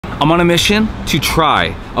I'm on a mission to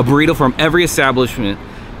try a burrito from every establishment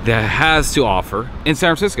that has to offer in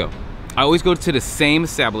San Francisco. I always go to the same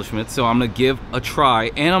establishment, so I'm gonna give a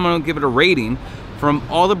try and I'm gonna give it a rating from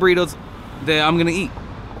all the burritos that I'm gonna eat.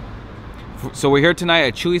 So we're here tonight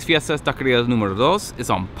at Chuy's Fiestas Taqueria número 2.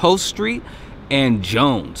 It's on Post Street and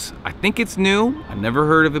Jones. I think it's new. I've never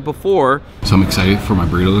heard of it before. So I'm excited for my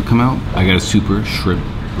burrito to come out. I got a super shrimp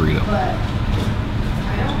burrito.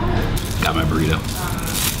 Got my burrito.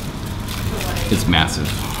 It's massive.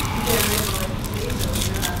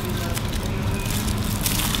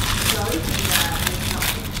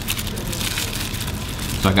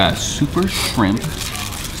 So I got a super shrimp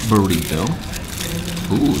burrito.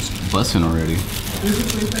 Ooh, it's busting already.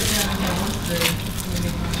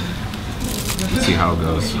 Let's see how it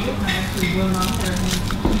goes.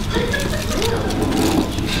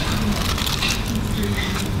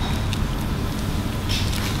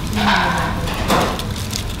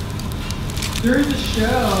 There is a show.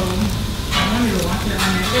 I wanted to watch it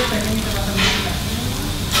on Netflix. I think it's about the manufacturing.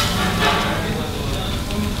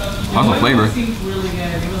 How's the flavor? It seems really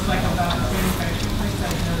good. It was like about the manufacturing place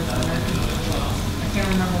I can't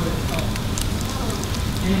remember what it's called.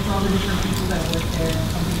 And it's all the different people that work there. And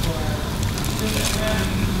some people are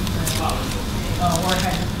or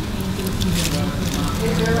had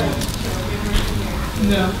Is there like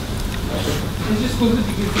no. It's just supposed to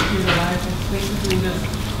be good to keep your life. It's basically just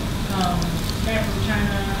back from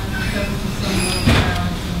China, stuff to some little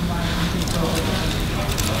towns and take over.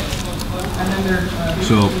 And then there's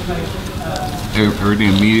so everything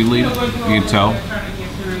immediately you can tell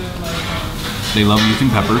they love using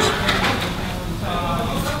peppers.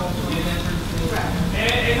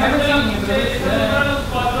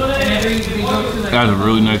 It has a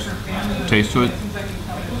really nice taste to it.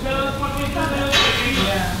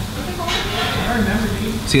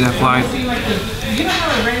 See that fly? You know how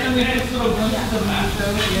it randomly puts little glimpses of my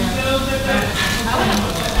show?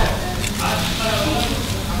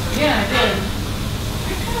 Yeah, I did.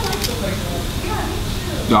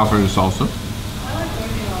 They offer the salsa.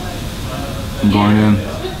 I'm going in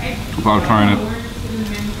without trying it.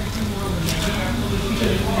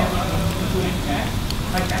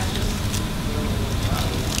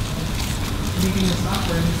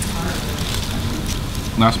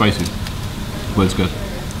 Not spicy, but it's good.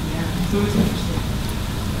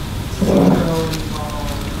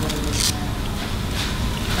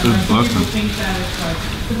 It's busting.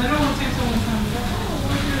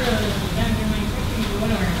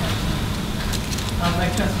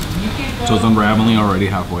 So it's unraveling already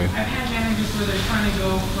halfway.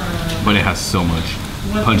 But it has so much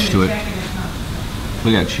punch to it.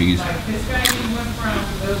 Look at that cheese. This guy went from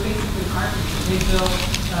basically carpet. They built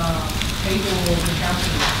tables and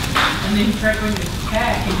couches. And then he tried going to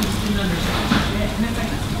tech and he just didn't understand shit. And it's like,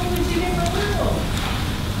 that's the only thing in the world.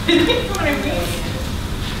 You know what I mean?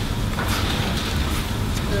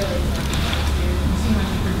 Really? You seem like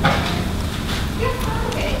you're pretty good. Yeah,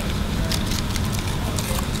 okay.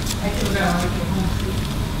 I just got to get home too.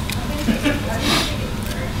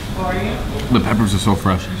 Oh, are you? The peppers are so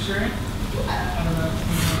fresh. You sure? I don't know.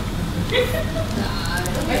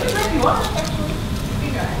 I can drop you off, actually.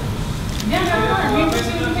 Yeah, no, we were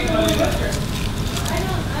seeing you take a little bit. I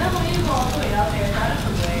don't want you to go all the way out there. That is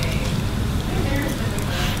the way.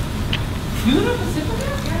 You live in Pacifica?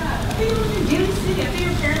 Yeah. I think you lived in Daly City. I think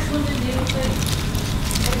your parents lived in Daly City.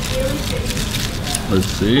 Daly City. Let's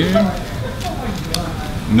see. Oh my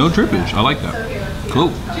god. No drippage. I like that. Cool.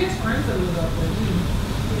 She has friends that live up there.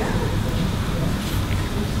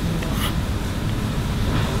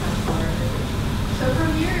 So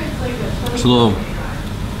from here, it's like a It's a little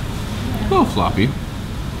floppy.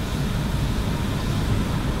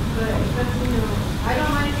 But I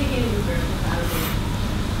don't mind taking any Uber out of it.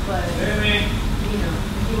 But you know,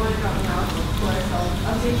 if you want to drop me off, of course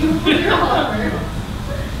I'll take you for your offer.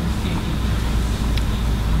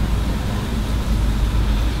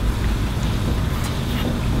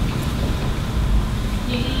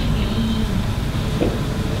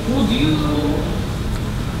 Well,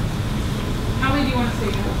 how many do you want to say?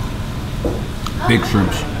 Big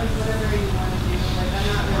shrimps. Whatever you want to do. Like, I'm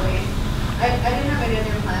not really. I didn't have any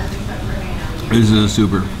other plans except for hanging out with you. This is a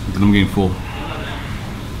super. I'm getting full. So,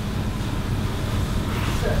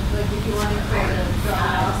 like, if you want to try to go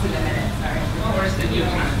out in a minute, sorry.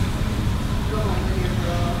 Go home with your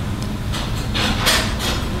girl.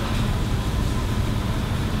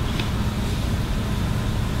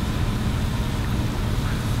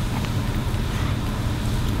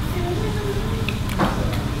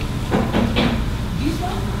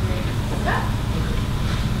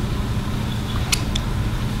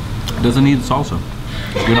 Doesn't need salsa.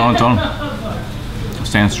 It's good on its own.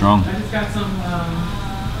 Stands strong. I just got some,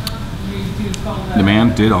 The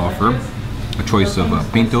man did offer a choice of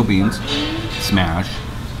pinto beans, smash,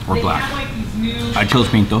 or black. I chose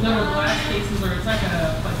pinto. Little glass cases where it's like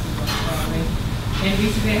a plexiglass probably. And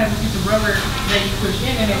basically it has a piece of rubber that you push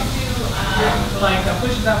in and it like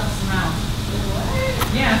pushes out the smell.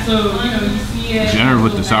 Yeah, so you know you see it. Generous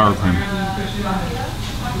with the sour cream.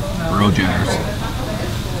 Real generous.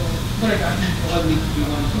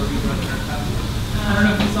 I don't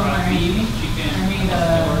know if you saw my eating. I made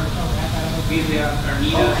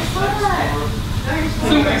so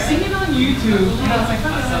I seen it on YouTube and I was like, oh,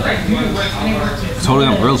 this is like good work and it works. Totally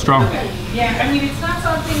real strong. Yeah, I mean it's not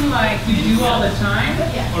something like you do all the time,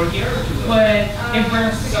 but it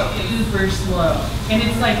burns super slow and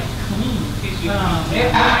it's like clean.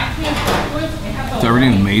 So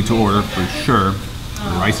everything's made to order for sure.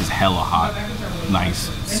 The rice is hella hot. Nice.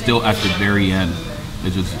 Still at the very end.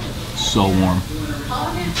 It's just so warm. So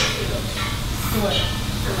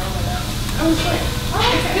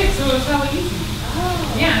it's hella easy.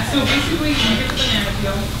 Yeah, so basically you get the banana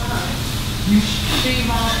peel, you shave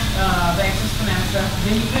off the excess banana stuff,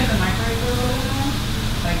 then you put it in the microwave for a little bit,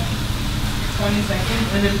 like 20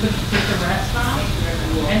 seconds, and then put the rest on.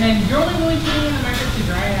 And then you're only really putting it in the microwave to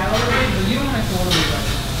dry it out a little bit, but you don't want to totally dry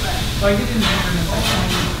it out. So I did it in the microwave like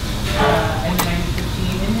 20 and then I did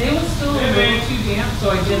 15, and it was still a little too damp,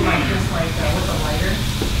 so I did like this with a lighter.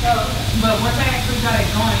 But once I actually got it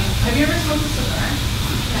going, have you ever smoked a cigar?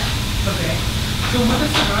 Yeah. Okay. So with a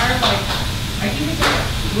cigar, like, I think it's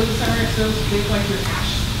like, with a cigar it's so big, like your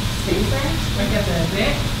ash stays there, like at the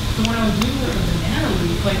bit. So when I was doing it with the banana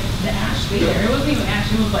leaf, like the ash stayed there. It wasn't even ash,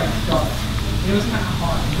 it was like dark. It was kind of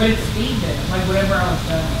hard, but it stayed there, like whatever I was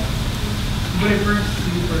done with. But it burned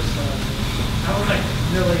super slow. I was like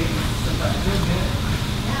really surprised. It was good.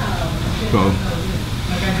 Yeah. So,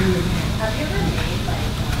 like I do it again. Have you ever made like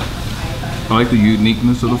I like the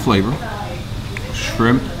uniqueness of the flavor.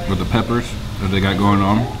 Shrimp with the peppers that they got going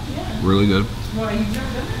on. Really good.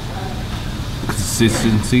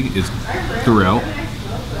 Consistency is throughout.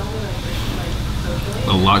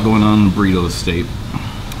 A lot going on in the burrito estate.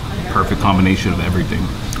 Perfect combination of everything.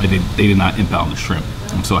 They did not impound the shrimp.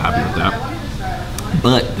 I'm so happy with that.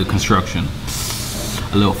 But the construction,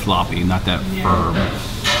 a little floppy, not that firm.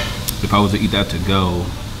 If I was to eat that to go,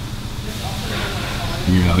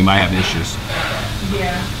 you know, we might have issues.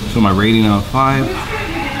 So my rating out of 5,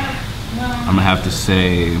 I'm gonna have to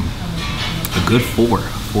say a good 4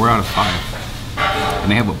 out of 5.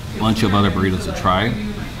 And they have a bunch of other burritos to try,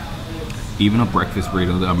 even a breakfast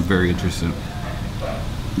burrito that I'm very interested in.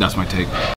 That's my take.